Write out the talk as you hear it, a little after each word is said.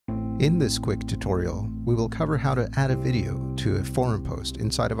In this quick tutorial, we will cover how to add a video to a forum post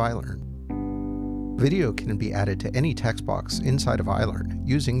inside of iLearn. Video can be added to any text box inside of iLearn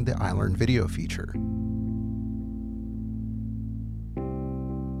using the iLearn video feature.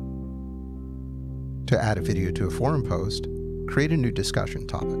 To add a video to a forum post, create a new discussion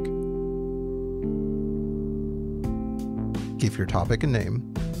topic. Give your topic a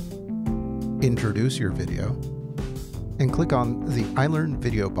name, introduce your video, and click on the iLearn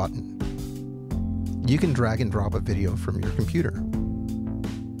video button. You can drag and drop a video from your computer.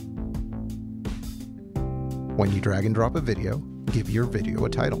 When you drag and drop a video, give your video a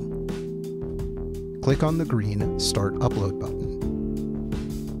title. Click on the green Start Upload button.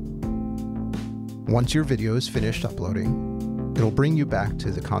 Once your video is finished uploading, it'll bring you back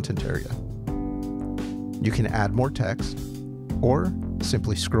to the content area. You can add more text, or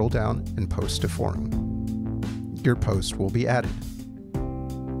simply scroll down and post to forum. Your post will be added.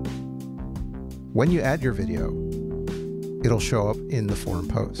 When you add your video, it'll show up in the forum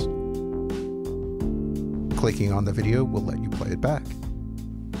post. Clicking on the video will let you play it back.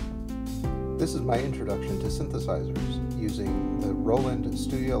 This is my introduction to synthesizers using the Roland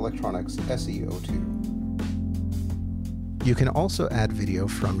Studio Electronics SE02. You can also add video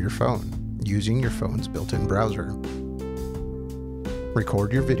from your phone using your phone's built-in browser.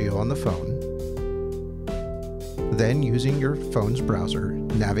 Record your video on the phone. Then, using your phone's browser,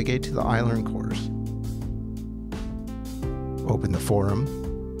 navigate to the iLearn course. Open the forum.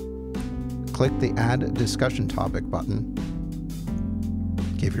 Click the Add Discussion Topic button.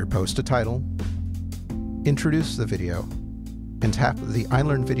 Give your post a title. Introduce the video, and tap the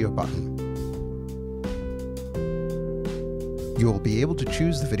iLearn video button. You will be able to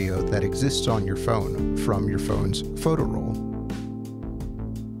choose the video that exists on your phone from your phone's photo roll.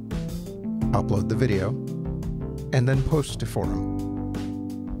 Upload the video, and then post to forum.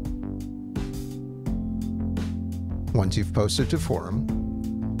 Once you've posted to forum,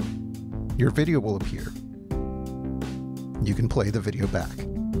 your video will appear. You can play the video back.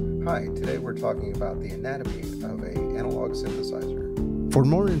 Hi, today we're talking about the anatomy of an analog synthesizer. For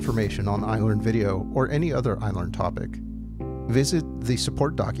more information on iLearn Video or any other iLearn topic, visit the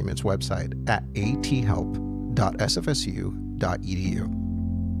support documents website at athelp.sfsu.edu.